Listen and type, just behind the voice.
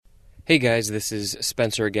Hey guys, this is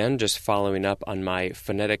Spencer again, just following up on my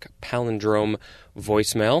phonetic palindrome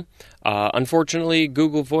voicemail. Unfortunately,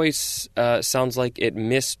 Google Voice sounds like it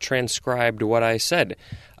mistranscribed what I said.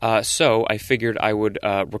 So I figured I would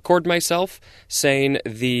record myself saying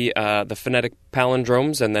the phonetic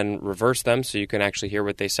palindromes and then reverse them so you can actually hear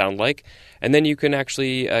what they sound like. And then you can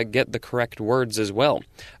actually get the correct words as well.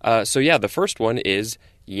 The first one is,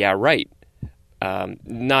 yeah, right.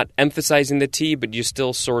 Not emphasizing the T, but you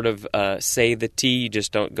still sort of say the T, you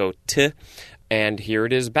just don't go T. And here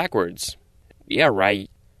it is backwards. Yeah, right.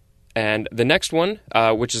 And the next one,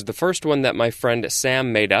 which is the first one that my friend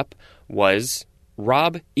Sam made up, was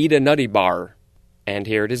Rob, eat a nutty bar. And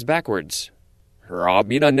here it is backwards.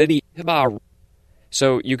 Rob, eat a nutty bar.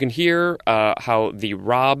 So you can hear how the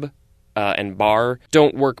Rob and bar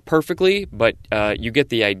don't work perfectly, but you get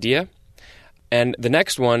the idea. And the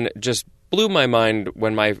next one just blew my mind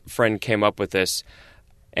when my friend came up with this,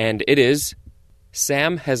 and it is,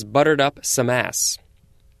 Sam has buttered up some ass.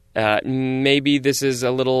 Maybe this is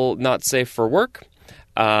a little not safe for work,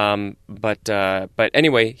 but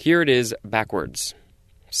anyway, here it is backwards.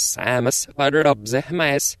 Sam has buttered up some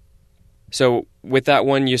ass. So with that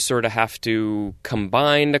one, you sort of have to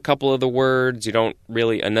combine a couple of the words. You don't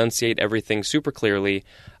really enunciate everything super clearly,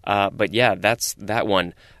 but yeah, that's that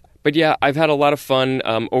one. But yeah, I've had a lot of fun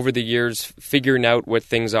over the years figuring out what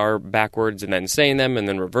things are backwards and then saying them and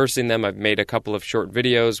then reversing them. I've made a couple of short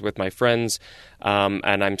videos with my friends,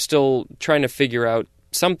 and I'm still trying to figure out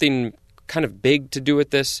something kind of big to do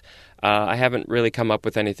with this. I haven't really come up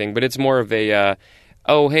with anything, but it's more of a,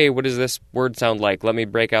 oh, hey, what does this word sound like? Let me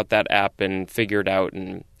break out that app and figure it out,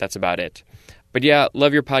 and that's about it. But yeah,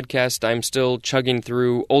 love your podcast. I'm still chugging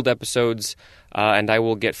through old episodes, and I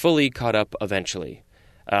will get fully caught up eventually.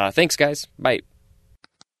 Thanks, guys. Bye.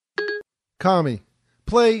 Kami,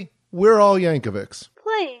 play We're All Yankovics.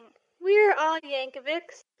 Playing We're All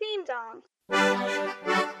Yankovics theme song.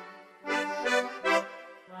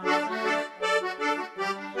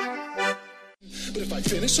 But if I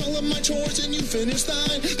finish all of my chores and you finish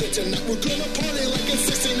thine, then tonight we're gonna party like it's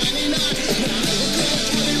 1699. Tonight we're gonna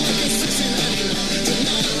party like it's 1699.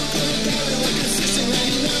 Tonight we're gonna party like it's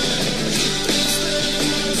 1699.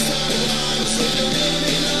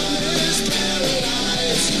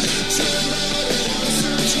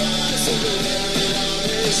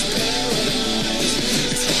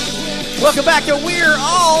 Welcome back to We're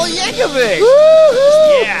All Yankovics!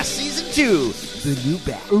 Woo-hoo! Yeah, season 2. The new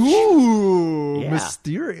batch. Ooh, Yeah.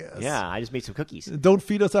 mysterious. Yeah, I just made some cookies. Don't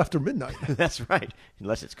feed us after midnight. That's right.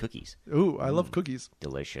 Unless it's cookies. Ooh, I love cookies.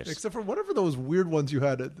 Delicious. Except for whatever those weird ones you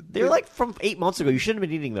had. They're like from 8 months ago. You shouldn't have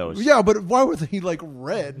been eating those. Yeah, but why were they like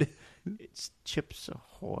red? It's Chips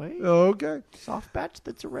Ahoy. Okay. Soft batch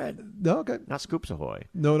that's red. No, okay. Not Scoops Ahoy.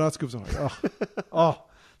 No, not Scoops Ahoy. Oh.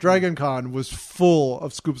 Dragon Con was full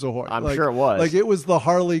of Scoops Ahoy. I'm sure it was. Like it was the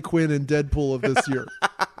Harley Quinn and Deadpool of this year.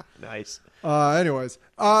 Nice. Anyways,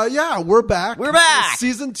 we're back. We're back.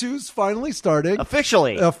 Season 2's finally starting.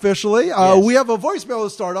 Officially. Yes. We have a voicemail to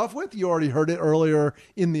start off with. You already heard it earlier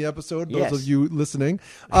in the episode, those Yes. of you listening.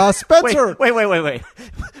 Spencer. Wait.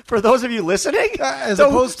 For those of you listening? So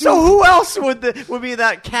who else would be in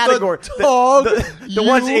that category? The dog, the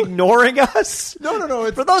ones ignoring us?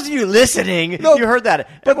 No. For those of you listening, No, you heard that.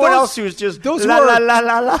 but Everyone those- else who's just those la who la are- la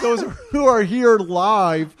la la. Those who are here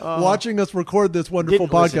live watching us record this wonderful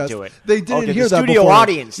Didn't listen podcast, to it. they didn't Okay, hear the that studio before.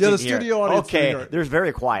 audience. Yeah, the didn't hear it. studio audience. didn't Okay, hear it. they're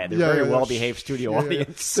very quiet. They're very well-behaved studio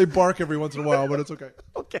audience. They bark every once in a while, but it's okay.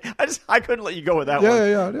 Okay, I couldn't let you go with that Yeah,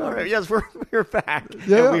 one. yeah. All right, yes, we're back.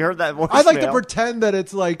 Yeah, And we heard that voicemail. I like to pretend that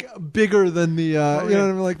it's like bigger than the, you know what I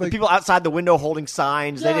mean? Like The people outside the window holding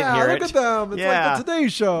signs, they didn't hear look it. at them. It's Yeah. like the Today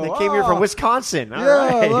Show. They came here from Wisconsin. All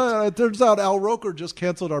Yeah, right. it turns out Al Roker just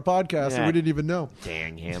canceled our podcast, Yeah. and we didn't even know.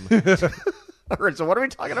 Dang him. All right, so what are we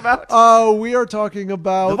talking about? We are talking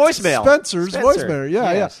about The voicemail. Spencer's Spencer. voicemail.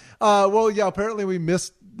 Yeah, Yes. yeah. Apparently we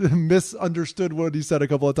misunderstood what he said a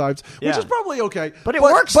couple of times, which Yeah. is probably okay. But it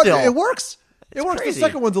works still. It works. It works. crazy. The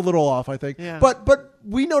second one's a little off, I think. Yeah. But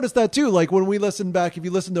we noticed that too. Like when we listen back, if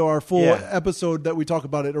you listen to our full Yeah. episode that we talk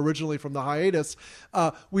about it originally from the hiatus,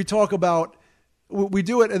 we talk about we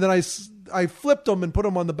do it, and then I flipped them and put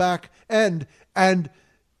them on the back end, and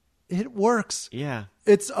it works. Yeah.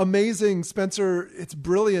 It's amazing, Spencer. It's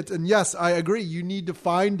brilliant. And yes, I agree. You need to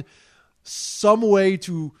find some way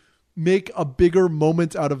to make a bigger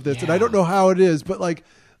moment out of this. Yeah. And I don't know how it is, but like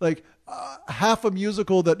half a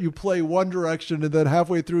musical that you play one direction and then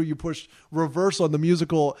halfway through you push reverse on the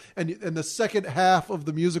musical, and the second half of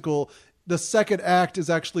the musical, the second act is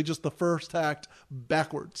actually just the first act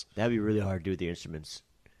backwards. That'd be really hard to do with the instruments.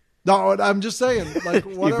 No, I'm just saying, like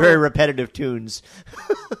You're whatever. very repetitive tunes.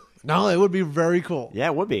 No, it would be very cool. Yeah,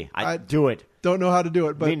 it would be. I'd do it. Don't know how to do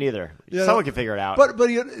it, but Me neither. Yeah, Someone can figure it out. But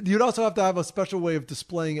you'd also have to have a special way of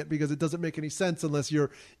displaying it because it doesn't make any sense unless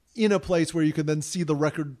you're in a place where you can then see the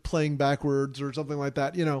record playing backwards or something like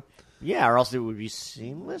that. Yeah, or else it would be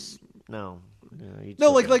seamless. No.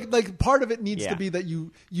 No, like part of it needs to be that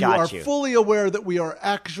you are fully aware that we are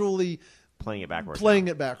actually playing it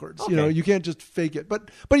backwards. Okay. You can't just fake it.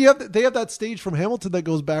 But they have that stage from Hamilton that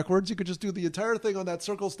goes backwards. You could just do the entire thing on that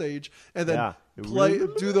circle stage and then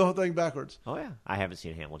do the whole thing backwards. Oh yeah, I haven't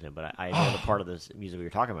seen Hamilton, but I know the part of this music we were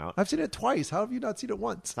talking about. I've seen it twice. How have you not seen it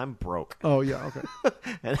once? I'm broke. Oh yeah, okay.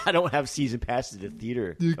 And I don't have season passes to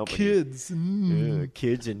theater. Kids,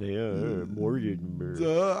 kids and mortgage.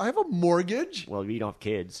 I have a mortgage. Well, you don't have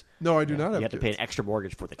kids. No, I do not have. You have kids. to pay an extra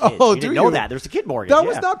mortgage for the kids. Oh, you didn't know that? There's a kid mortgage. That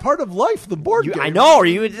was not part of life. The mortgage. I know. Or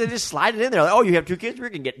you would just slide it in there. Like, oh, you have 2 kids. We're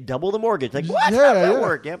gonna get double the mortgage. Like what? How does that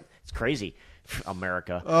work? Yep, it's crazy.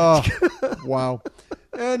 America. Wow.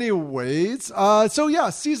 Anyways, so yeah,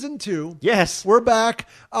 season 2. Yes, we're back.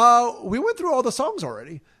 We went through all the songs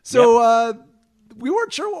already, so we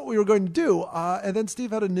weren't sure what we were going to do. And then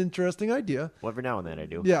Steve had an interesting idea. Well, every now and then I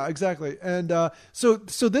do. Yeah, exactly. And so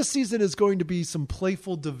this season is going to be some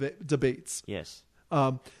playful debates. Yes.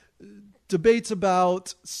 Debates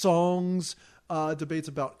about songs. Debates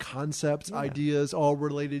about concepts, ideas, all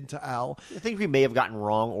related to Al. I think we may have gotten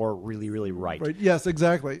wrong or really, really right. Right. Yes,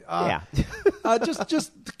 exactly.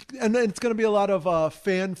 Just, and it's going to be a lot of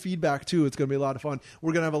fan feedback too. It's going to be a lot of fun.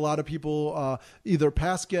 We're going to have a lot of people, either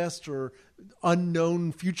past guests or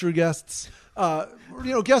unknown future guests.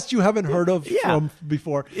 Guests you haven't heard of from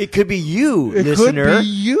before. It could be you, it listener. Could be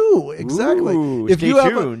you, exactly. Ooh, if stay you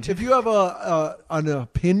tuned. If you have an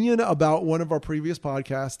opinion about one of our previous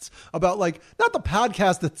podcasts, about not the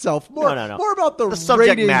podcast itself, more about the subject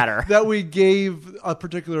rating matter that we gave a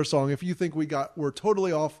particular song. If you think we're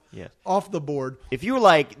totally off the board. If you were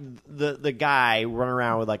like the guy running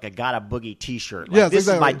around with a Got a Boogie T-shirt, this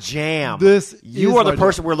is my jam. You are the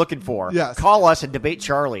person we're looking for. Yes. Call us and debate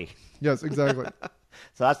Charlie. Yes, exactly.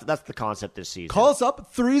 So that's the concept this season. Call us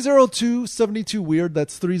up, 302-72-WEIRD.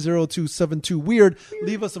 That's 302-72-WEIRD.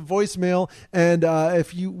 Leave us a voicemail, and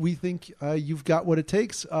if we think you've got what it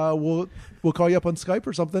takes, we'll call you up on Skype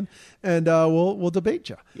or something, and we'll debate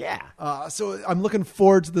you. Yeah. So I'm looking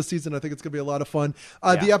forward to the season. I think it's going to be a lot of fun.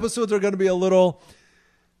 The episodes are going to be a little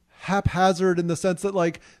haphazard in the sense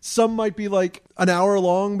that some might be an hour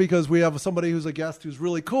long because we have somebody who's a guest who's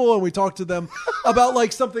really cool and we talk to them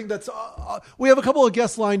about something that's we have a couple of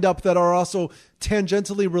guests lined up that are also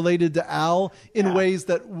tangentially related to Al in ways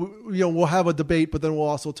that we'll have a debate, but then we'll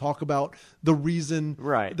also talk about the reason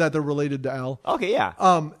that they're related to Al. Okay, yeah.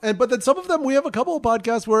 But then some of them, we have a couple of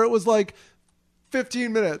podcasts where it was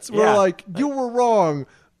 15 minutes. We're you were wrong.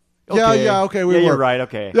 Okay. Okay, we were. You're right,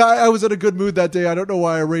 okay. Yeah, I was in a good mood that day. I don't know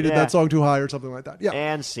why I rated that song too high or something like that. Yeah.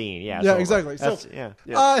 And scene, yeah. Yeah, exactly. So,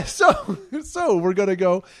 so we're going to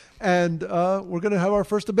go and we're going to have our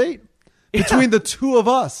first debate between the two of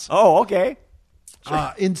us. Oh, okay.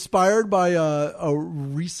 Sure. Inspired by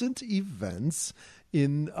recent events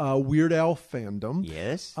in Weird Al fandom.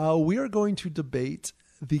 Yes. We are going to debate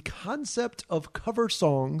the concept of cover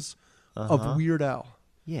songs of Weird Al.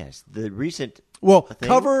 Yes, the recent...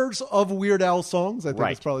 covers of Weird Al songs, I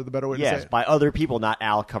think is probably the better way to say it. Yes, by other people, not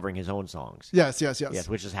Al covering his own songs. Yes. Yes,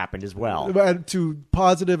 which has happened as well. And to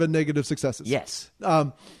positive and negative successes. Yes.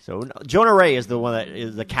 So Jonah Ray is the one that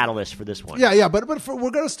is the catalyst for this one. Yeah, but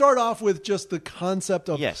we're going to start off with just the concept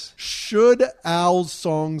of should Al's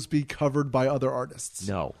songs be covered by other artists?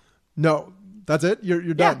 No. That's it?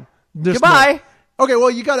 You're done. Goodbye. No. Okay,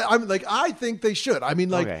 well, you got to... I think they should. I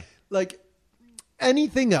mean,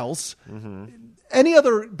 anything else... Mm-hmm. Any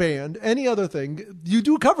other band, any other thing, you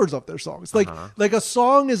do covers of their songs. Like a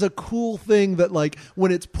song is a cool thing that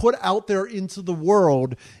when it's put out there into the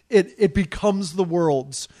world, it becomes the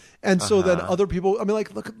world's. And so then other people,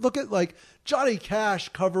 look at Johnny Cash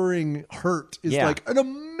covering Hurt is an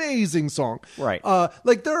amazing song. Right.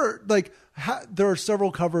 There are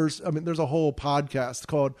several covers. There's a whole podcast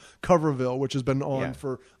called Coverville, which has been on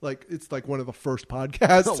for it's one of the first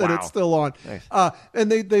podcasts and it's still on. Nice.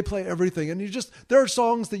 And they play everything. And there are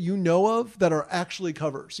songs that you know of that are actually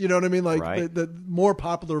covers. You know what I mean? The more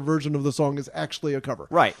popular version of the song is actually a cover.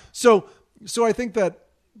 Right. So I think that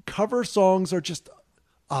cover songs are just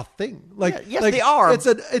a thing. Yes, they are.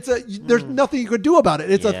 There's nothing you could do about it.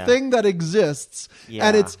 It's a thing that exists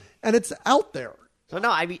and it's out there. So no,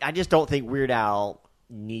 I just don't think Weird Al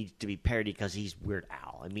needs to be parodied because he's Weird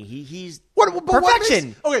Al. I mean, he's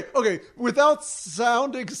perfection. Okay. Without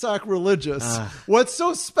sounding sacrilegious, what's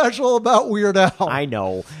so special about Weird Al? I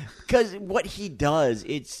know, because what he does,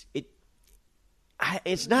 it's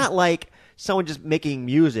not like someone just making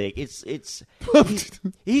music.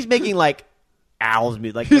 He's making like Al's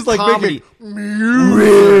music, like he's like comedy, making music.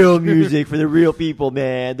 Real music for the real people,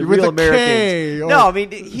 man, the real Americans. No, I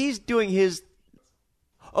mean he's doing his.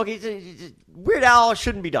 Okay, Weird Al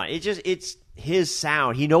shouldn't be done. It's his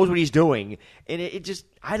sound. He knows what he's doing, and it just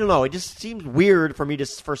I don't know. It just seems weird for me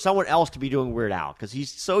for someone else to be doing Weird Al because he's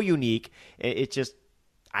so unique. It just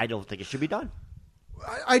I don't think it should be done.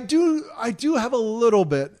 I do have a little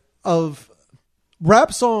bit of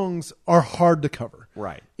rap songs are hard to cover,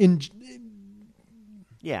 right? In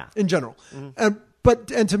general, and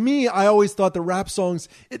to me, I always thought the rap songs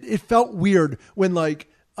it felt weird when like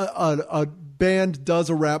a band does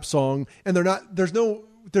a rap song and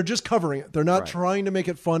they're just covering it. They're not trying to make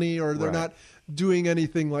it funny or they're not doing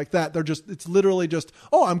anything like that. It's literally just,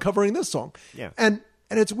 I'm covering this song. Yeah. And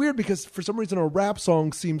it's weird because for some reason a rap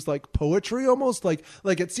song seems like poetry almost, like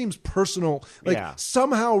it seems personal. Like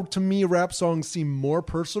somehow to me rap songs seem more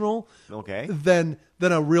personal than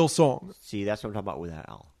a real song. See, that's what I'm talking about with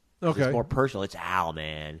Al. Okay. It's more personal. It's Al,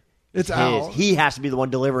 man. It's Al. He has to be the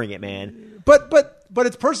one delivering it, man. But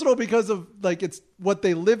it's personal because of like it's what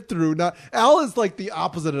they lived through. Not Al is like the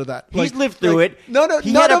opposite of that. He's lived through it.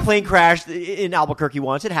 He had a plane crash in Albuquerque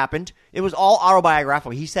once. It happened. It was all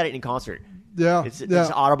autobiographical. He said it in concert. Yeah, it's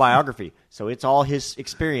autobiography. So it's all his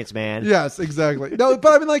experience, man. Yes, exactly. No,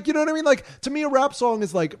 but I mean, like, you know what I mean? Like, to me, a rap song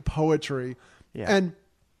is like poetry, and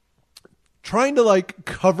trying to like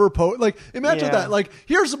cover like imagine that. Like,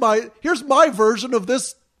 here's my version of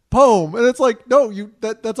this poem, and it's like, no,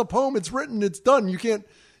 that's a poem. It's written. It's done. You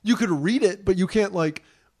could read it, but you can't like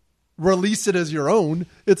release it as your own.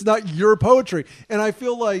 It's not your poetry, and I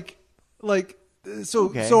feel like.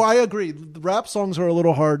 So I agree. Rap songs are a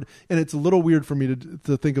little hard, and it's a little weird for me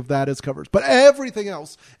to think of that as covers. But everything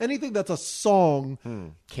else, anything that's a song,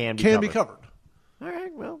 can be covered. All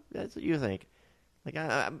right, well, that's what you think. Like,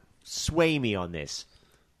 sway me on this.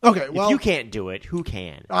 Okay, well, if you can't do it, who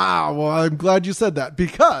can? Well, I'm glad you said that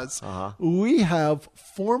because we have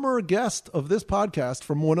former guest of this podcast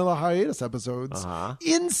from one of the hiatus episodes,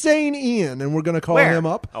 Insane Ian, and we're going to call him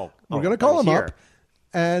up. We're going to call him up,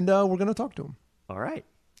 and we're going to talk to him. All right.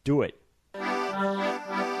 Do it.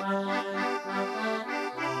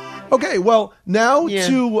 Okay, well, now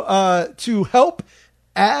to help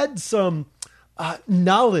add some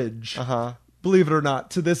knowledge, believe it or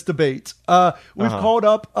not, to this debate, we've called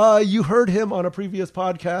up, you heard him on a previous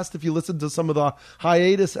podcast, if you listened to some of the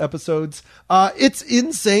hiatus episodes, it's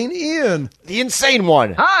Insane Ian. The insane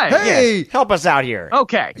one. Hi. Hey. Yes. Help us out here.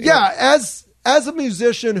 Okay. Yeah, as a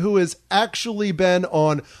musician who has actually been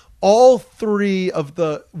on all three of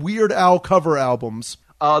the Weird Al cover albums.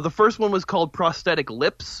 The first one was called Prosthetic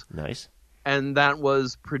Lips. Nice. And that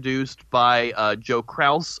was produced by Joe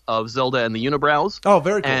Kraus of Zelda and the Unibrows. Oh,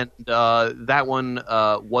 very cool. And that one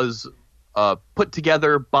was put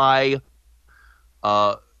together by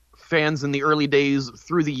fans in the early days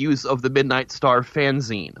through the use of the Midnight Star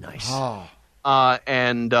fanzine. Nice. Oh.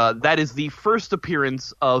 And that is the first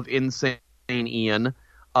appearance of Insane Ian.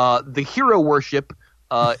 The hero worship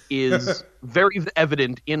is very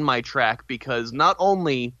evident in my track because not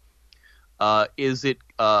only is it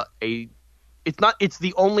it's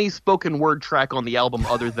the only spoken word track on the album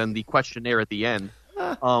other than the questionnaire at the end,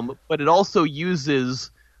 but it also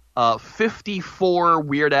uses 54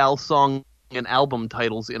 Weird Al song and album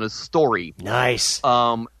titles in a story. Nice.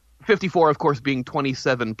 54, of course, being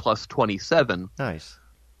 27 plus 27. Nice.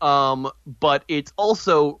 But it's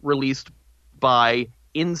also released by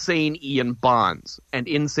Insane Ian Bonds, and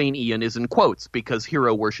Insane Ian is in quotes because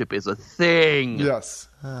hero worship is a thing. Yes.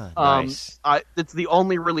 Nice. It's the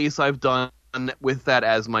only release I've done with that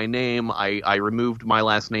as my name. I removed my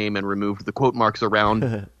last name and removed the quote marks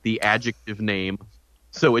around the adjective name,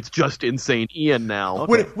 so it's just Insane Ian now.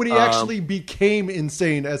 Okay. When he actually became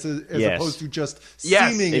insane as opposed to just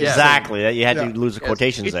seeming exactly. You had to lose the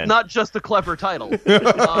quotations it's in. It's not just a clever title.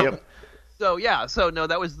 Yep. So no,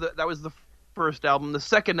 that was the first album. The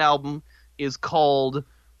second album is called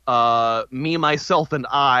Me, Myself, and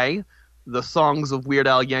I, the songs of Weird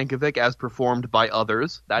Al Yankovic as performed by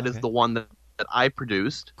others. That is the one that I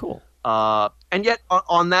produced. Cool. And yet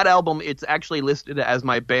on that album, it's actually listed as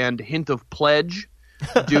my band Hint of Pledge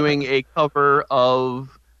doing a cover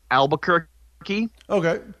of Albuquerque.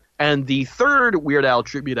 Okay. And the third Weird Al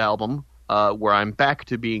tribute album, where I'm back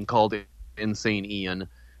to being called Insane Ian,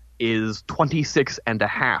 is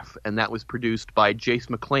 26.5, and that was produced by Jace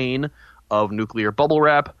McClain of Nuclear Bubble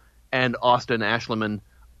Wrap and Austin Ashleman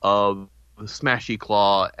of Smashy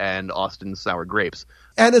Claw and Austin Sour Grapes.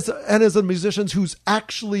 And as a musician who's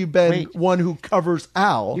actually been one who covers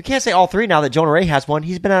Al. You can't say all three now that Jonah Ray has one.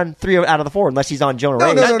 He's been on 3 out of the 4, unless he's on Jonah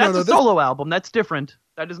Ray. That's a solo album. That's different.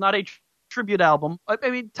 That is not a tribute album. I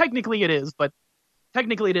mean, technically it is, but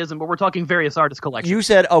technically it isn't. But we're talking various artist collections. You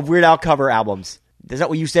said of Weird Al cover albums. Is that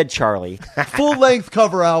what you said, Charlie? Full-length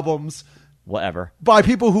cover albums. Whatever. By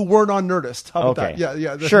people who weren't on Nerdist. How about that?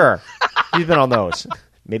 Yeah. Sure. He's been on those.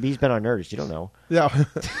 Maybe he's been on Nerdist. You don't know. Yeah. Have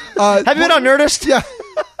you been on Nerdist? Yeah.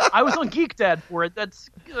 I was on Geek Dad for it. That's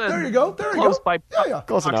there you go. There you close go. By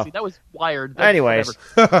close enough. That was Wired. Anyways,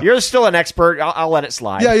 you're still an expert. I'll let it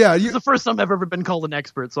slide. Yeah. It's the first time I've ever been called an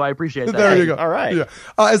expert, so I appreciate that. There you go. All right. Yeah.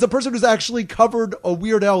 As a person who's actually covered a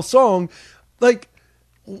Weird Al song, like,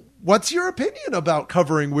 what's your opinion about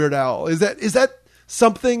covering Weird Al? Is that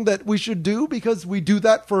something that we should do because we do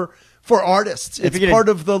that for artists? It's part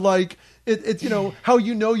of the like. It's how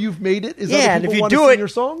you've made it is other people and if you want do to sing it, your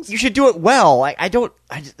songs. You should do it well.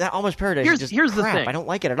 That Almost Paradise. Here's the thing. I don't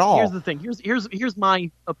like it at all. Here's the thing. Here's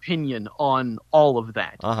my opinion on all of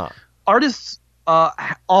that. Uh-huh. Artists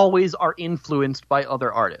always are influenced by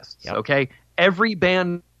other artists. Yep. Okay, every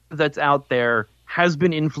band that's out there has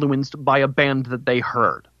been influenced by a band that they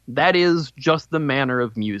heard. That is just the manner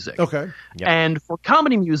of music. Okay, yep. And for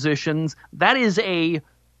comedy musicians, that is a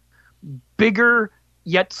bigger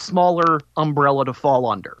yet smaller umbrella to fall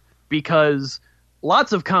under, because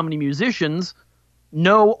lots of comedy musicians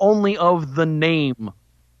know only of the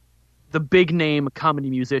big name comedy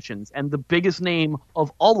musicians, and the biggest name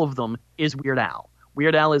of all of them is Weird Al.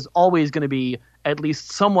 Weird Al is always going to be at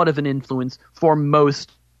least somewhat of an influence for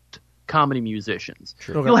most comedy musicians.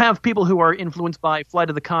 Sure. Okay. You'll have people who are influenced by Flight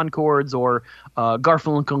of the Conchords or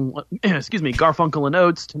Garfunkel and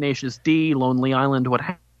Oates, Tenacious D, Lonely Island, what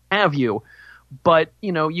have you. But,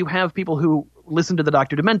 you have people who listen to the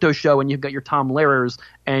Dr. Demento show, and you've got your Tom Lehrers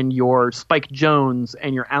and your Spike Jones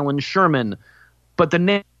and your Alan Sherman. But the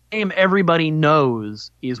name everybody knows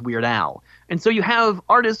is Weird Al. And so you have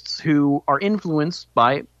artists who are influenced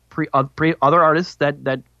by other artists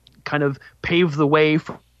that kind of pave the way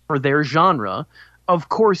for their genre. Of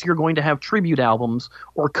course, you're going to have tribute albums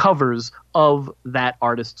or covers of that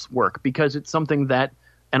artist's work because it's something that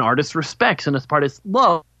an artist respects and an artist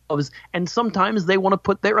loves. And sometimes they want to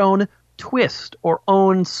put their own twist or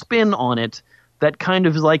own spin on it that kind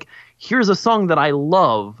of is like, here's a song that I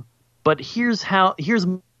love, but here's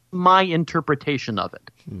my interpretation of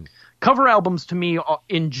it. Cover albums to me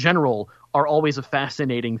in general are always a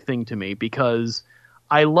fascinating thing to me because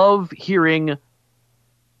I love hearing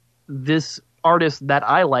this artist that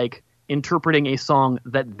I like interpreting a song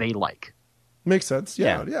that they like. Makes sense.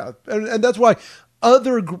 Yeah. And that's why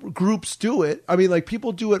other groups do it. I mean, like,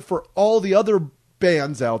 people do it for all the other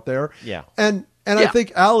bands out there. Yeah. And I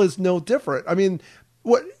think Al is no different. I mean,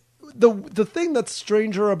 what the thing that's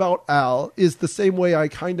stranger about Al is the same way I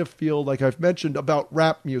kind of feel like I've mentioned about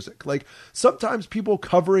rap music. Like, sometimes people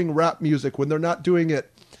covering rap music when they're not doing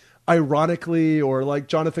it ironically or like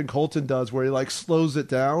Jonathan Colton does where he like slows it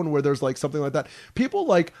down, where there's like something like that. People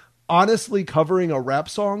like honestly covering a rap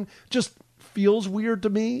song just feels weird to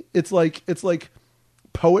me. It's like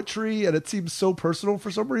poetry, and it seems so personal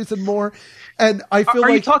for some reason more. And I feel Are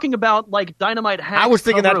you talking about like Dynamite Hack's I was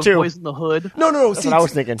thinking cover that too. of Boys in the Hood? No. That's what I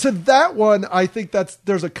was thinking. To that one, I think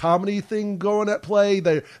there's a comedy thing going at play.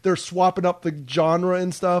 They're swapping up the genre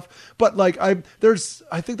and stuff. But like I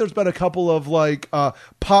think there's been a couple of like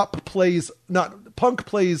punk plays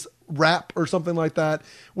rap or something like that,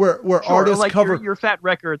 where artists like cover your Fat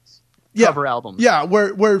Records cover albums. Yeah,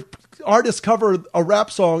 where artists cover a rap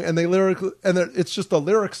song and it's just a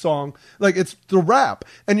lyric song, like it's the rap,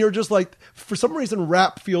 and you're just like, for some reason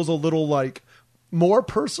rap feels a little like more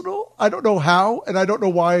personal. I don't know how, and I don't know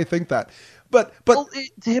why I think that, but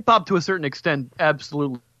hip hop to a certain extent,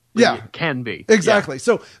 absolutely, it can be exactly.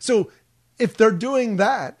 Yeah. So if they're doing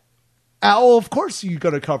that, Al, of course you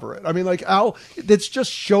got to cover it. I mean, like Al, it's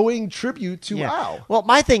just showing tribute to Al. Well,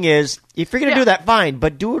 my thing is, if you're going to do that, fine,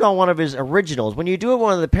 but do it on one of his originals. When you do it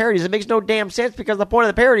one of the parodies, it makes no damn sense because the point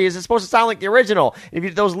of the parody is it's supposed to sound like the original.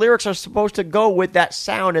 Those lyrics are supposed to go with that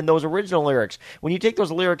sound and those original lyrics. When you take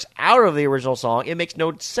those lyrics out of the original song, it makes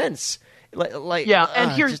no sense. And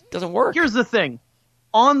it just doesn't work. Here's the thing: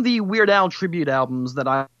 on the Weird Al tribute albums that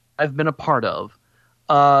I've been a part of,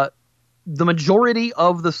 the majority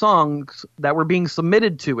of the songs that were being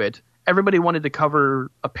submitted to it, everybody wanted to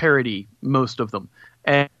cover a parody, most of them.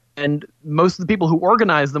 And most of the people who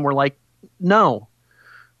organized them were like, no,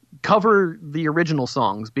 cover the original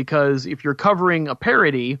songs, because if you're covering a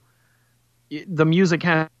parody, the music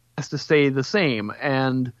has to stay the same.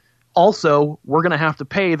 And also, we're going to have to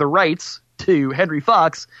pay the rights to Henry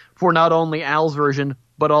Fox for not only Al's version,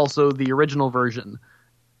 but also the original version.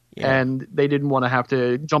 Yeah. And they didn't want to have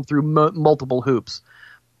to jump through multiple hoops.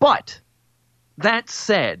 But that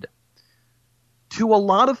said, to a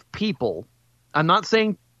lot of people, I'm not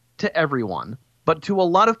saying to everyone, but to a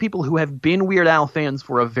lot of people who have been Weird Al fans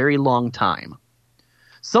for a very long time,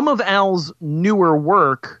 some of Al's newer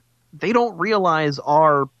work, they don't realize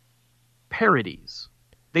are parodies.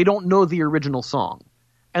 They don't know the original song.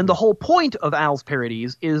 And the whole point of Al's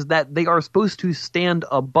parodies is that they are supposed to stand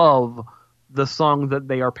above the song that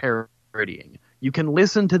they are parodying. You can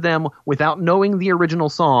listen to them without knowing the original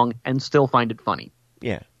song and still find it funny.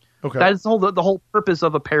 Yeah. Okay. That's the whole purpose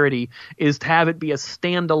of a parody, is to have it be a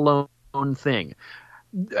standalone thing.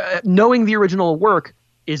 Knowing the original work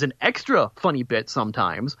is an extra funny bit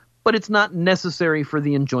sometimes, but it's not necessary for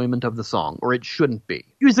the enjoyment of the song, or it shouldn't be.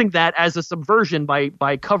 Using that as a subversion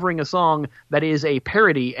by covering a song that is a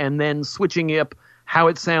parody and then switching up how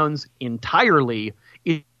it sounds entirely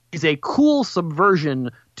is a cool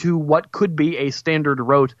subversion to what could be a standard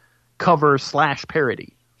rote cover /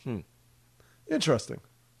 parody. Interesting.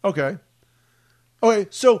 Okay.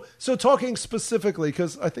 So talking specifically,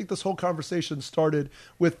 because I think this whole conversation started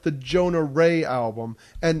with the Jonah Ray album,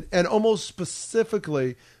 and almost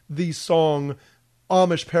specifically the song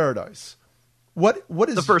Amish Paradise. What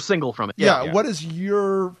is the first single from it? Yeah. What is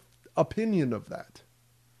your opinion of that?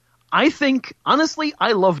 I think, honestly,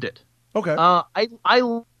 I loved it. Okay.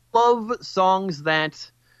 I love songs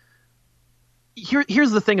that...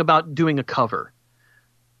 Here's the thing about doing a cover.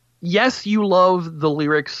 Yes, you love the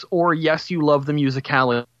lyrics, or yes, you love the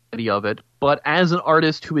musicality of it, but as an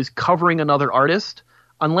artist who is covering another artist,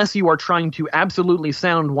 unless you are trying to absolutely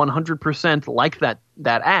sound 100% like that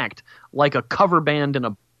act, like a cover band in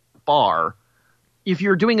a bar, if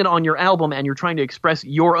you're doing it on your album and you're trying to express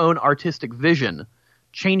your own artistic vision,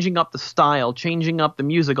 changing up the style, changing up the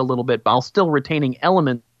music a little bit while still retaining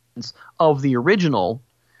elements of the original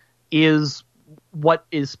is what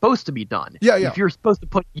is supposed to be done. Yeah. If you're supposed to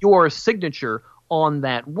put your signature on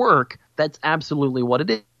that work, that's absolutely what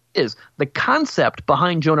it is. The concept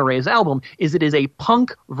behind Jonah Ray's album is it is a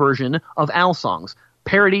punk version of Al songs,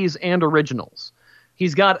 parodies and originals.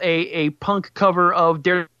 He's got a punk cover of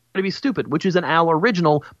Dare to Be Stupid, which is an Al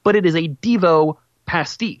original, but it is a Devo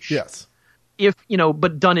pastiche. Yes.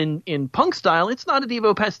 But done in punk style, it's not a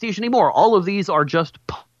Devo pastiche anymore. All of these are just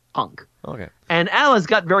punk. Okay. And Al has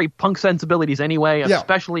got very punk sensibilities anyway,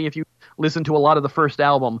 especially if you listen to a lot of the first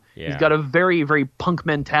album. Yeah. He's got a very, very punk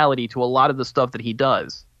mentality to a lot of the stuff that he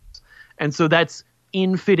does. And so that's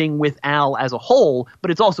in-fitting with Al as a whole,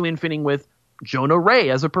 but it's also in-fitting with Jonah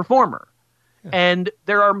Ray as a performer. Yeah. And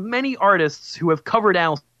there are many artists who have covered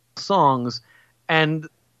Al's songs and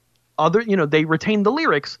they retain the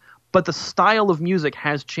lyrics, but the style of music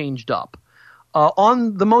has changed up.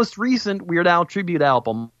 On the most recent Weird Al tribute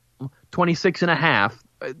album, 26 and a half,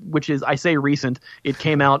 which is, I say recent, it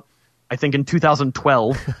came out, I think, in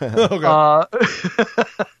 2012.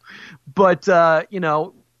 But,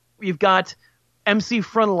 we've got MC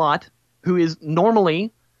Frontalot, who is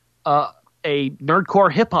normally a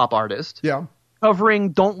nerdcore hip-hop artist,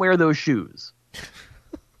 covering Don't Wear Those Shoes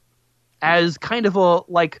as kind of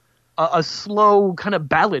a slow kind of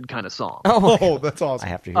ballad kind of song. Oh, that's awesome. I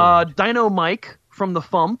have to hear that. Dino Mike from the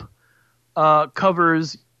Fump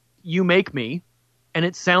covers You Make Me, and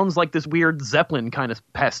it sounds like this weird Zeppelin kind of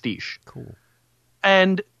pastiche. Cool.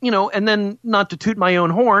 And, and then, not to toot my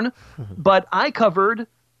own horn, but I covered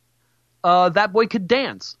That Boy Could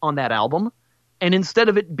Dance on that album, and instead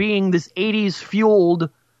of it being this 80s fueled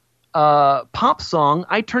pop song,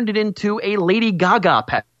 I turned it into a Lady Gaga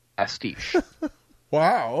pastiche.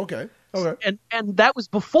 Wow, okay. And that was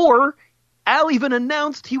before Al even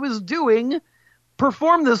announced he was doing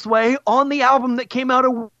Perform This Way on the album that came out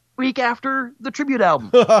a week after the tribute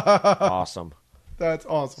album. Awesome. That's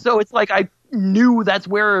awesome. So it's like I knew that's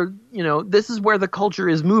where, this is where the culture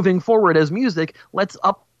is moving forward as music. Let's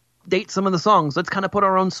update some of the songs. Let's kind of put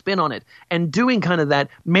our own spin on it. And doing kind of that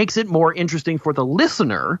makes it more interesting for the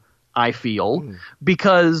listener, I feel,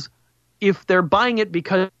 because if they're buying it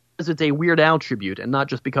because it's a Weird Al tribute and not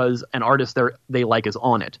just because an artist they like is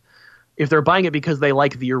on it, if they're buying it because they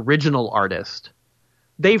like the original artist,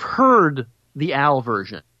 they've heard the Al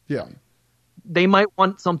version. Yeah. They might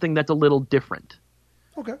want something that's a little different.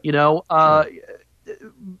 Okay.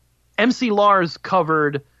 MC Lars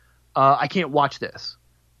covered I Can't Watch This.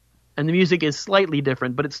 And the music is slightly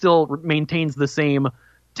different, but it still maintains the same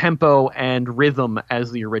tempo and rhythm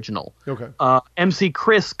as the original. Okay. MC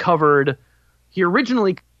Chris he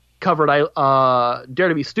originally covered Dare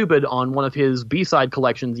to Be Stupid on one of his B-side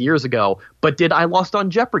collections years ago, but did I Lost on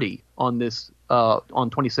Jeopardy on this on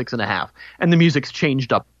 26 and a half, and the music's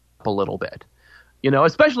changed up a little bit.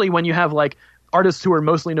 Especially when you have like artists who are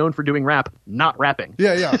mostly known for doing rap not rapping.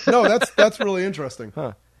 Yeah. No, that's really interesting.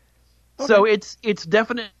 Huh. Okay. So it's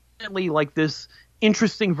definitely like this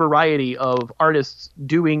interesting variety of artists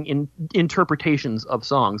doing interpretations of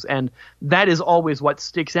songs, and that is always what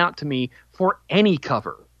sticks out to me for any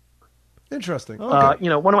cover. Interesting.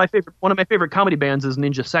 Okay. One of my favorite comedy bands is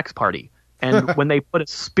Ninja Sex Party, and when they put a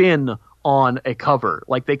spin on a cover,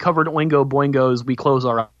 like they covered Oingo Boingo's "We Close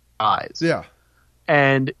Our Eyes," Yeah.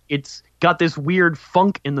 and it's got this weird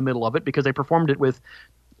funk in the middle of it because they performed it with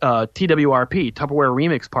TWRP, Tupperware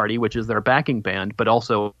Remix Party, which is their backing band, but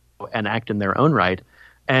also an act in their own right.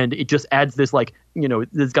 And it just adds this, like,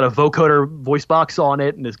 it's got a vocoder voice box on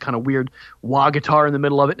it and this kind of weird wah guitar in the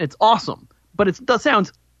middle of it. And it's awesome, but it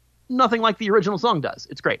sounds nothing like the original song does.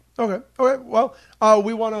 It's great. Okay. Well,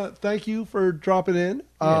 we want to thank you for dropping in.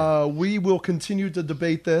 We will continue to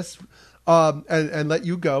debate this and let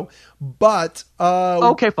you go. But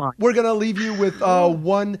okay, fine. We're going to leave you with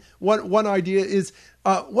one idea is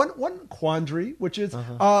one quandary, which is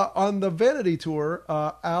on the Vanity Tour,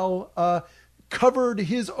 Al covered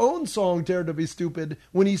his own song "Dare to Be Stupid"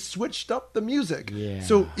 when he switched up the music. Yeah.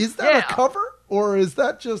 So is that a cover, or is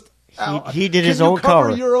that just he did his own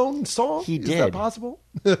cover? Can you cover your own song? He did. Is that possible?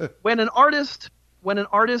 When an artist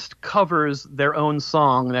covers their own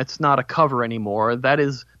song, that's not a cover anymore. That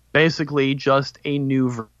is basically just a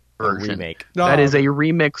new version. A remake. That is a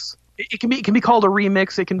remix. It can be called a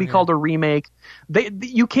remix. It can be called a remake.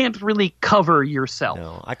 You can't really cover yourself.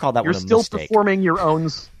 No, I call that You're one a still mistake. Performing your own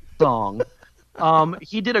song.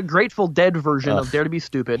 He did a Grateful Dead version of Dare to Be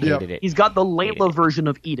Stupid. Hated it. He's got the Layla version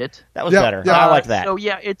of Eat It. That was better. I like that. So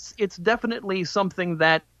yeah, it's definitely something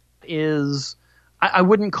that is. I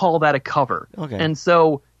wouldn't call that a cover. Okay. And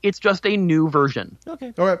so it's just a new version.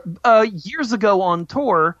 Okay. All right. Years ago on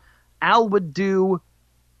tour, Al would do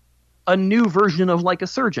a new version of Like a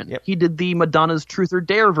Surgeon. Yep. He did the Madonna's Truth or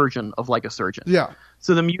Dare version of Like a Surgeon. Yeah.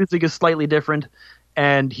 So the music is slightly different,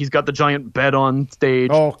 and he's got the giant bed on stage.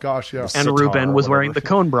 Oh gosh, yeah. And sitar Ruben was or wearing whatever. the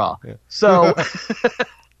cone bra. Yeah. So, I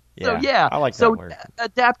like that so word.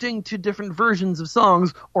 adapting to different versions of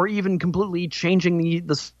songs, or even completely changing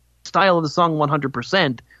the style of the song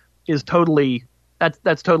 100% is totally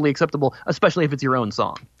that's totally acceptable, especially if it's your own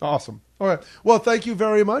song. Awesome. All right. Well, thank you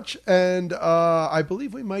very much, and I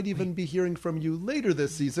believe we might even be hearing from you later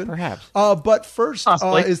this season, perhaps. But first,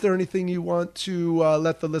 Possibly. is there anything you want to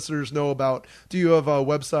let the listeners know about? Do you have a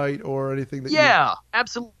website or anything that? Yeah,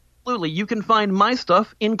 absolutely. You can find my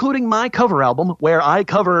stuff, including my cover album, where I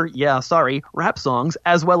cover, rap songs,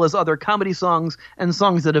 as well as other comedy songs and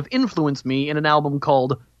songs that have influenced me in an album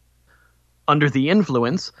called Under the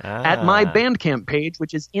Influence, at my Bandcamp page,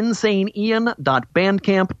 which is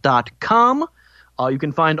insaneian.bandcamp.com. You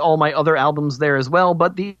can find all my other albums there as well,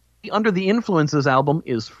 but the Under the Influences album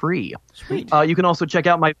is free. Sweet. You can also check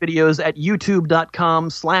out my videos at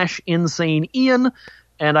youtube.com/insaneian,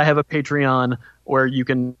 and I have a Patreon where you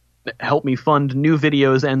can help me fund new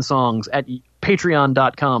videos and songs at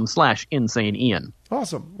patreon.com/insaneian.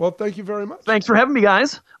 Awesome. Well, thank you very much. Thanks for having me,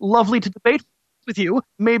 guys. Lovely to debate with you.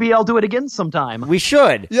 Maybe I'll do it again sometime. We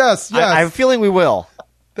should. Yes. I have a feeling we will.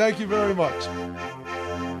 Thank you very much.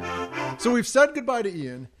 So we've said goodbye to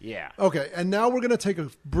Ian. Yeah. Okay, and now we're going to take a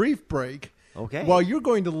brief break. Okay. While you're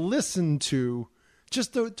going to listen to,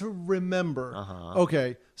 just to remember,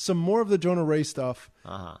 okay, some more of the Jonah Ray stuff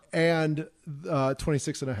and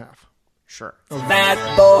 26 and a half. Sure.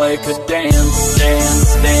 That boy could dance.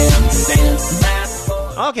 That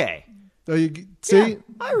boy. Okay. So you see? Yeah,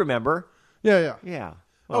 I remember. Yeah. Yeah.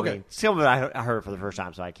 Well, Okay. I mean, some of it I heard it for the first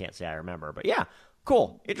time, so I can't say I remember. But yeah,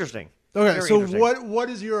 cool. Interesting. Okay, Very so interesting. what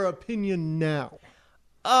is your opinion now?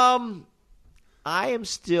 I am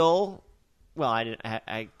still. Well,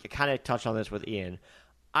 I kind of touched on this with Ian.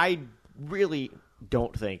 I really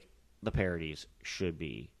don't think the parodies should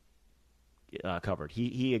be covered.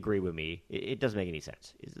 He agreed with me. It doesn't make any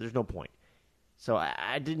sense. There's no point. So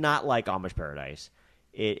I did not like Amish Paradise.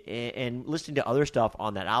 And listening to other stuff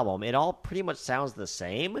on that album, it all pretty much sounds the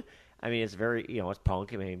same. I mean, it's very, it's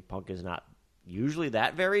punk. I mean, punk is not usually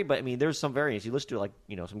that varied, but I mean, there's some variants. You listen to like,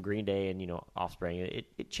 some Green Day and, Offspring,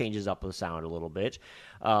 it changes up the sound a little bit.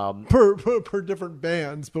 Per different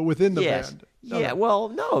bands, but within the band. Yeah, well,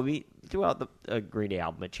 no, I mean, throughout the Green Day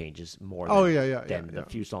album, it changes more than the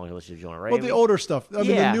few songs you listen to on radio. Well, the older stuff. I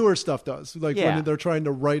mean, the newer stuff does. Like when they're trying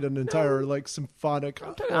to write an entire like symphonic.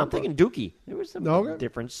 I'm thinking Dookie. There was some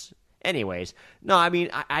difference. Anyways, no, I mean,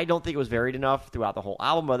 I don't think it was varied enough throughout the whole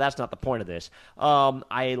album, but that's not the point of this.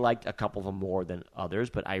 I liked a couple of them more than others,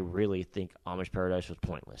 but I really think Amish Paradise was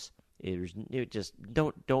pointless. It just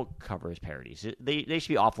don't cover his parodies. They should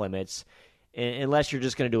be off limits, unless you're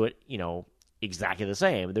just going to do it, exactly the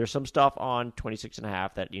same. There's some stuff on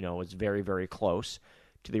 26.5 that is very, very close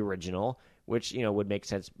to the original, which would make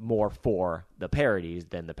sense more for the parodies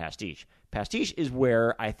than the pastiche. Pastiche is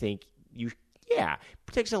where I think you. Yeah,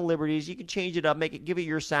 take some liberties. You can change it up, give it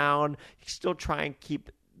your sound. You can still try and keep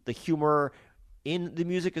the humor in the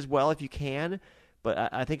music as well if you can.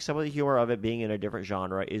 But I think some of the humor of it being in a different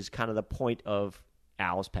genre is kind of the point of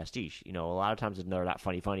Al's pastiche. A lot of times it's not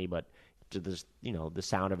funny, but the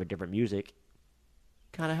sound of a different music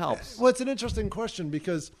kind of helps. Well, it's an interesting question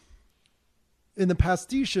because in the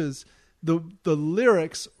pastiches, the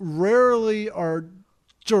lyrics rarely are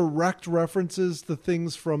direct references to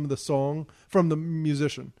things from the song, from the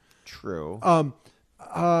musician. True. I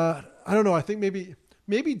don't know. I think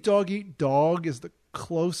maybe Dog Eat Dog is the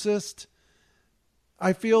closest.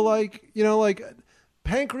 I feel like, like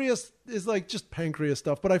Pancreas is like just Pancreas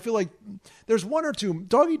stuff, but I feel like there's one or two.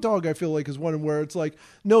 Dog Eat Dog, I feel like, is one where it's like,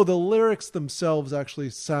 no, the lyrics themselves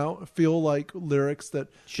actually feel like lyrics that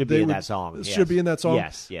should be in that song. Should be in that song.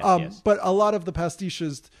 Yes. But a lot of the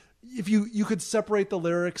pastiches, if you could separate the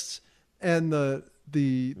lyrics and the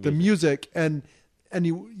music and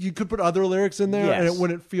you could put other lyrics in there and it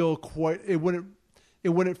wouldn't feel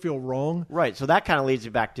wrong. Right. So that kind of leads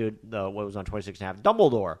you back to what was on 26.5,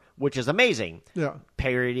 Dumbledore, which is amazing. Yeah.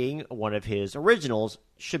 Parodying one of his originals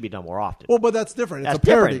should be done more often. Well, but that's different. It's a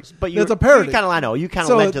parody. Different. But it's a parody. I know. You kind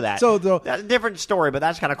of led to that. So that's a different story, but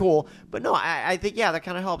that's kind of cool. But no, I think, that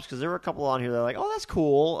kind of helps because there were a couple on here that are like, oh, that's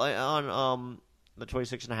cool. On the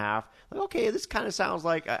 26.5, like, okay, this kind of sounds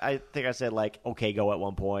like, I think I said like OK Go at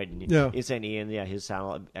one point, and Insane Ian, his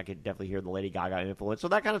sound, I could definitely hear the Lady Gaga influence, so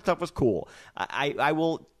that kind of stuff was cool. I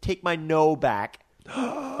will take my no back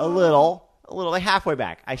a little, like halfway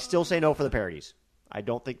back. I still say no for the parodies. I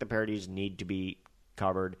don't think the parodies need to be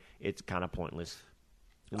covered. It's kind of pointless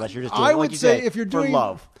unless you're just doing, I would say if you're doing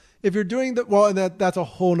love. If you're doing that, well, and that's a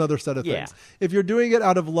whole nother set of things. If you're doing it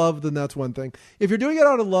out of love, then that's one thing. If you're doing it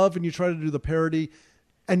out of love and you try to do the parody,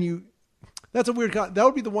 that's a weird. That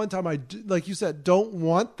would be the one time like you said, don't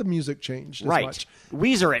want the music changed as much.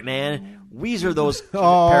 Weezer it, man. Weezer those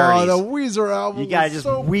Oh, parodies. the Weezer album. You gotta just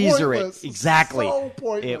Weezer pointless. it. Exactly. So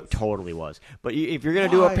pointless. It totally was. But if you're gonna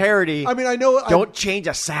do a parody, I mean, I know. Don't change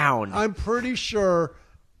a sound. I'm pretty sure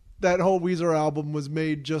that whole Weezer album was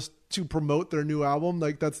made just to promote their new album.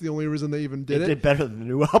 Like that's the only reason they even did it. It did better than the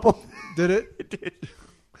new album. Did it? It did.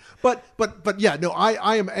 But yeah, no,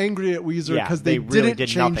 I am angry at Weezer because they really didn't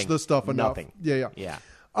change the stuff enough. Nothing. Yeah.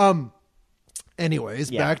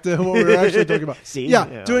 Anyways, back to what we were actually talking about. See?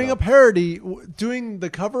 Doing a parody, doing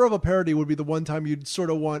the cover of a parody would be the one time you'd sort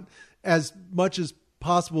of want as much as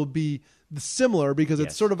possible be similar because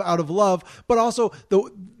it's sort of out of love. But also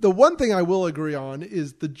the one thing I will agree on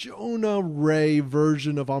is the Jonah Ray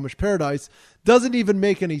version of Amish Paradise doesn't even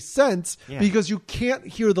make any sense because you can't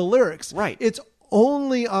hear the lyrics. Right. It's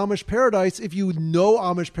only Amish Paradise if you know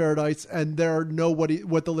Amish Paradise and know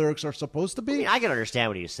what the lyrics are supposed to be. I mean, I can understand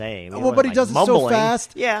what he's saying. Well, but he does it so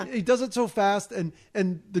fast. Yeah. He does it so fast and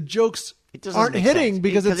the jokes aren't hitting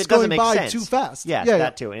because it's going by too fast. Yes,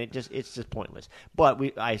 that too, and it's just pointless.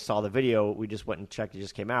 But I saw the video. We just went and checked. It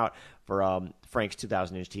just came out for Frank's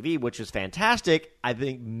 2000-inch TV, which was fantastic. I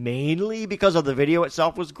think mainly because of the video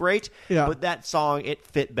itself was great. Yeah. But that song, it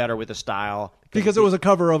fit better with the style. Because it was a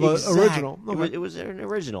cover of an original. Okay. It was an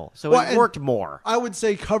original, so it worked more. I would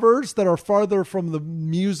say covers that are farther from the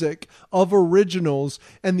music of originals,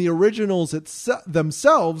 and the originals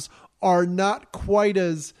themselves are not quite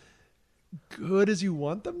as good as you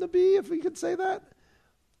want them to be, if we could say that.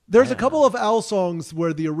 There's a couple of Al songs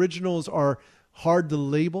where the originals are hard to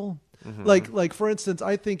label. Mm-hmm. Like for instance,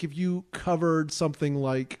 I think if you covered something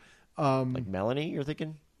like Melanie, you're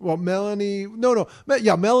thinking? Well, Melanie, no.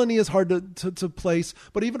 Yeah, Melanie is hard to place,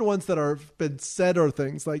 but even ones that are been said are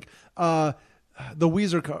things like the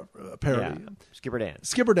Weezer parody. Yeah.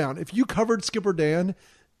 Skipper Dan. If you covered Skipper Dan,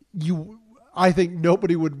 I think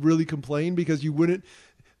nobody would really complain because you wouldn't.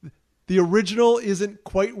 The original isn't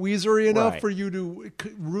quite Weezery enough for you to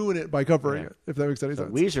ruin it by covering it, if that makes any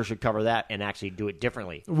sense. Weezer should cover that and actually do it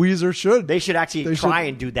differently. Weezer should. They should actually try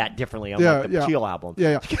and do that differently on the Peel album.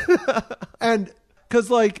 Yeah. And because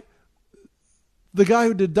the guy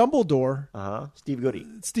who did Dumbledore,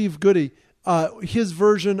 Steve Goody, his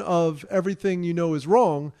version of Everything You Know Is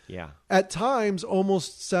Wrong, at times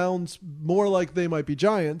almost sounds more like They Might Be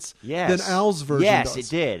Giants than Al's version does. Yes, it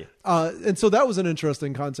did. And so that was an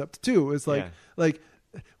interesting concept too. It's like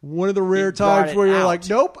one of the rare times where you're like,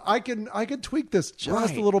 nope, I can tweak this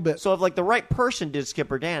just a little bit. So if like the right person did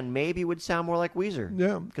Skipper Dan, maybe it would sound more like Weezer.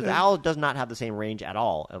 Yeah. Because Al does not have the same range at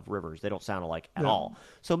all of Rivers. They don't sound alike at all.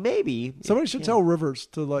 So maybe somebody should tell Rivers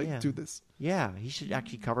to do this. Yeah, he should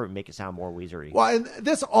actually cover it and make it sound more Weezer-y. Well, and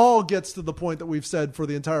this all gets to the point that we've said for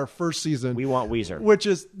the entire first season. We want Weezer. Which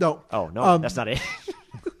is no. Oh no, that's not it.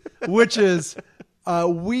 Which is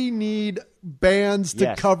we need bands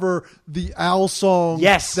to cover the Al song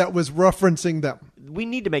that was referencing them. We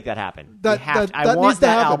need to make that happen. I want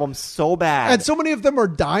that album so bad. And so many of them are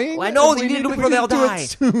dying. Well, I know, they need to do it before they all die.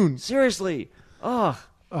 Soon. Seriously. Oh,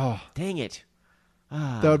 dang it.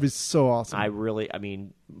 That would be so awesome. I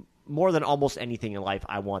mean, more than almost anything in life,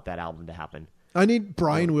 I want that album to happen. I need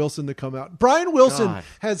Brian Wilson to come out. Brian Wilson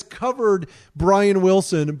has covered Brian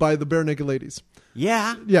Wilson by the Bare Naked Ladies.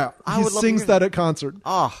 Yeah? Yeah. He sings that at concert.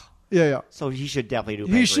 Oh. Yeah. So he should definitely do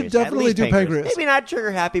Pancreas. He should definitely do Pancreas. Maybe not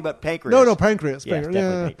Trigger Happy, but Pancreas. No, Pancreas. Yes,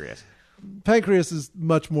 definitely Pancreas. Pancreas is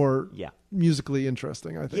much more musically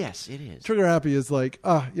interesting, I think. Yes, it is. Trigger Happy is like,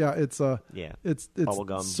 it's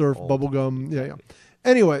bubblegum, surf, bubblegum. Yeah.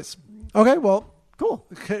 Anyways, okay, well, cool.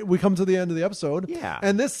 Okay, we come to the end of the episode. Yeah.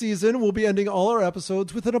 And this season, we'll be ending all our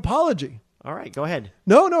episodes with an apology. All right, go ahead.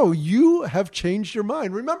 No, you have changed your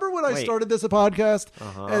mind. Remember when I started this podcast,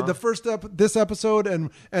 and the first this episode, and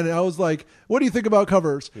I was like, "What do you think about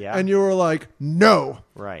covers?" Yeah. And you were like, "No."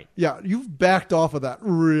 Right. Yeah, you've backed off of that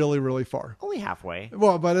really, really far. Only halfway.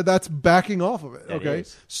 Well, but that's backing off of it. That okay.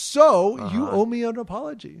 is. So you owe me an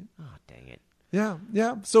apology. Oh, dang it. Yeah.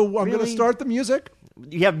 So I'm going to start the music.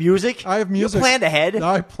 You have music? I have music. You planned ahead?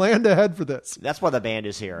 I planned ahead for this. That's why the band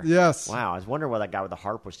is here. Yes. Wow, I was wondering why that guy with the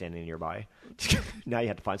harp was standing nearby. Now you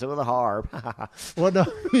have to find someone with a harp. Well, no,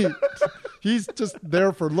 he's just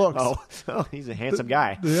there for looks. Oh, he's a handsome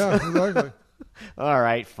guy. Yeah, exactly. All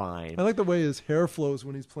right, fine. I like the way his hair flows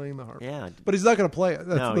when he's playing the harp. Yeah. But he's not going to play it.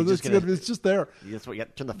 It's just there. That's what you got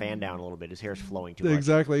to turn the fan down a little bit. His hair's flowing too much.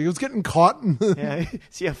 Exactly. He was getting caught. Yeah.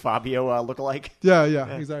 See a Fabio look-alike? Yeah,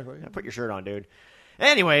 exactly. Yeah, put your shirt on, dude.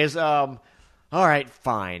 Anyways, all right,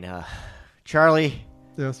 fine. Charlie.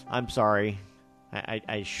 Yes. I'm sorry.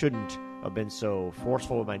 I shouldn't have been so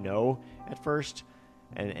forceful with my no at first,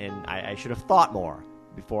 and I should have thought more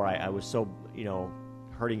before I was so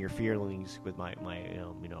hurting your feelings with my my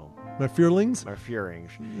feelings, your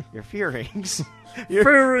feelings,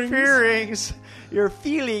 your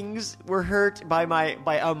feelings were hurt by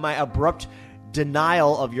my abrupt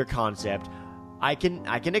denial of your concept. I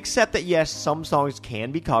can accept that, yes, some songs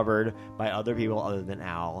can be covered by other people other than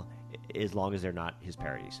Al, as long as they're not his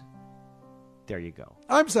parodies. There you go.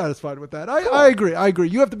 I'm satisfied with that. I agree.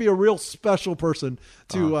 You have to be a real special person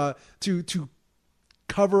to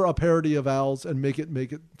cover a parody of Al's and make it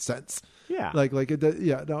sense. Yeah.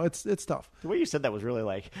 It's tough. The way you said that was really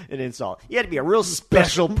like an insult. You had to be a real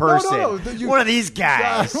special person. No, one of these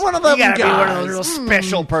guys. One of them you guys. Be one of those real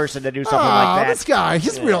special person to do something like that. This guy,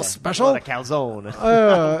 he's real special. What a calzone.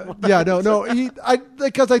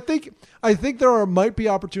 Because I think there might be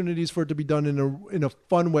opportunities for it to be done in a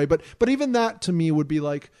fun way, but even that to me would be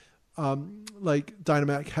like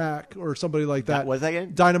Dynamite Hack or somebody like that. What's that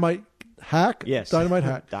again? Dynamite Hack? Yes. Dynamite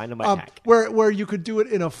Hack. Dynamite Hack. Where you could do it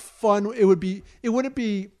in a fun, it would be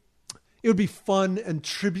fun and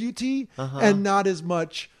tributey and not as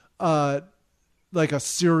much like a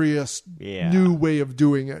serious new way of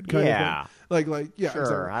doing it kind of thing. Sure.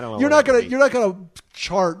 Exactly. I don't know. You're not gonna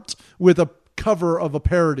chart with a cover of a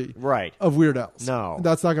parody of Weird Al's. No.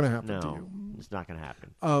 That's not gonna happen to No. you. It's not gonna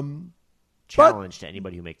happen. Challenge to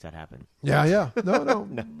anybody who makes that happen. Yeah. No. No,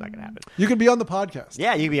 not gonna happen. You can be on the podcast.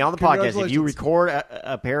 Yeah, you can be on the podcast if you record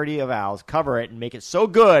a parody of Al's, cover it, and make it so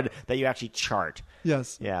good that you actually chart.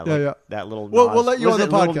 Yes. Yeah. That little. We'll let you on the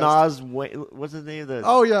podcast. Little Nas. What's his name?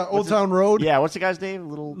 Old Town Road. Yeah. What's the guy's name?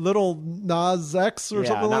 Little Nas X or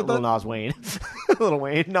something like that. Little Nas Wayne. Little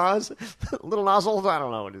Wayne Nas. Little Nozzles. I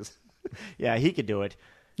don't know what it is. Yeah, he could do it.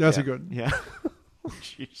 Yes, he could. Yeah.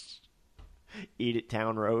 Jeez. Eat It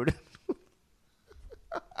Town Road.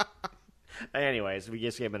 Anyways, we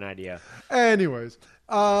just gave him an idea. Anyways,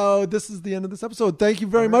 this is the end of this episode. Thank you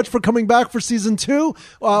very much for coming back for season 2. We've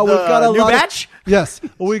got a new lot batch? Yes,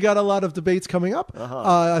 we got a lot of debates coming up.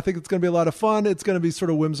 I think it's going to be a lot of fun. It's going to be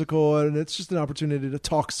sort of whimsical, and it's just an opportunity to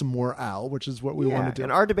talk some more Al, which is what we want to do.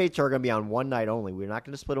 And our debates are going to be on one night only. We're not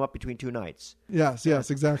going to split them up between 2 nights. Yes,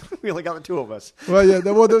 exactly. We only got the 2 of us. Well, yeah.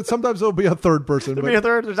 Well, sometimes there'll be a third person. There'll be a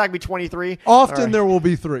third. There's not going to be 23. Often there will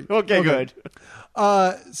be 3. Okay, good.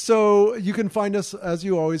 So you can find us as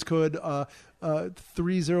you always could.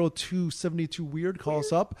 302-72-WEIRD. Call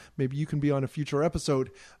us up. Maybe you can be on a future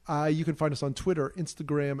episode. You can find us on Twitter,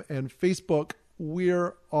 Instagram, and Facebook.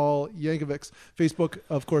 We're all Yankovics. Facebook,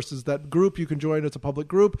 of course, is that group you can join. It's a public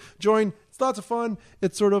group. Join. It's lots of fun.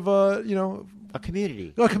 It's sort of a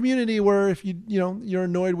community. A community where if you're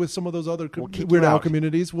annoyed with some of those other Weird Al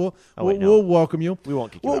communities, we'll welcome you. We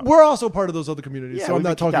won't kick you out. We're also part of those other communities, so I'm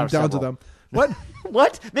not talking down to them. What?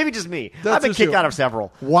 What? Maybe just me. I've been kicked out of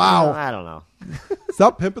several. Wow. I don't know.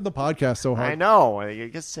 Stop pimping the podcast so hard. I know. You're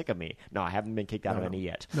just sick of me. No, I haven't been kicked out of any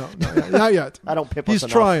yet. No, not yet. I don't pimp us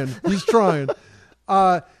enough. He's trying.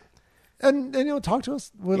 And talk to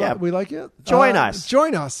us. We like it. Join us.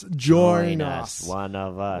 Join us. Join us. One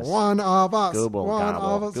of us. One of us. Google One gobble.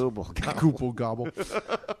 of us. Google gobble.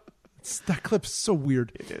 That clip's so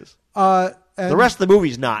weird. It is. And the rest of the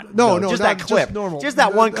movie's not. No, just that clip. Just normal. Just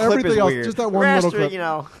that one clip Everything is else, weird. Just that the one rest little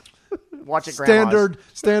clip. Watch it.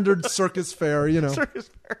 Standard circus fare.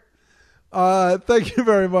 Circus fare. Thank you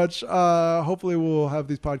very much. Hopefully we'll have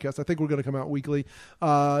these podcasts. I think we're going to come out weekly.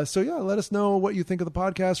 So let us know what you think of the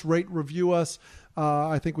podcast. Rate, review us.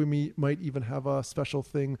 I think we might even have a special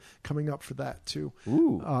thing coming up for that too.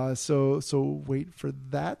 Ooh. So wait for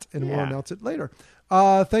that, and we'll announce it later.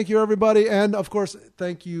 Thank you, everybody. And, of course,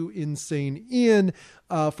 thank you, Insane Ian,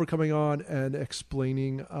 for coming on and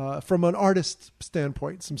explaining from an artist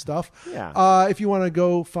standpoint some stuff. Yeah. If you want to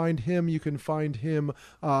go find him, you can find him,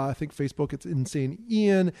 I think Facebook, it's Insane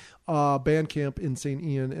Ian, Bandcamp, Insane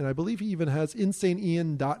Ian, and I believe he even has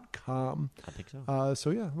insaneian.com. I think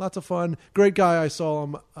so. Lots of fun. Great guy. I saw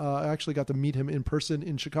him. I actually got to meet him in person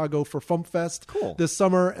in Chicago for FumpFest this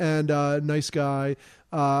summer, and nice guy.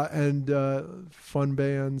 And fun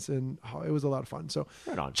bands, and it was a lot of fun. So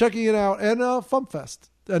checking it out, and FumpFest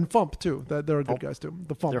and Fump too. They're good guys too.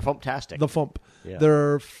 The Fump, they're Fumptastic. The Fump, yeah.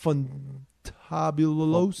 They're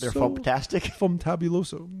Funtabuloso. They're Fumptastic.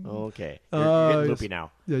 Funtabuloso. Okay, you're getting loopy yes.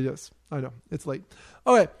 now. Yeah, yes, I know it's late.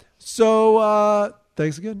 Okay, so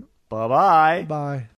thanks again. Bye-bye. Bye.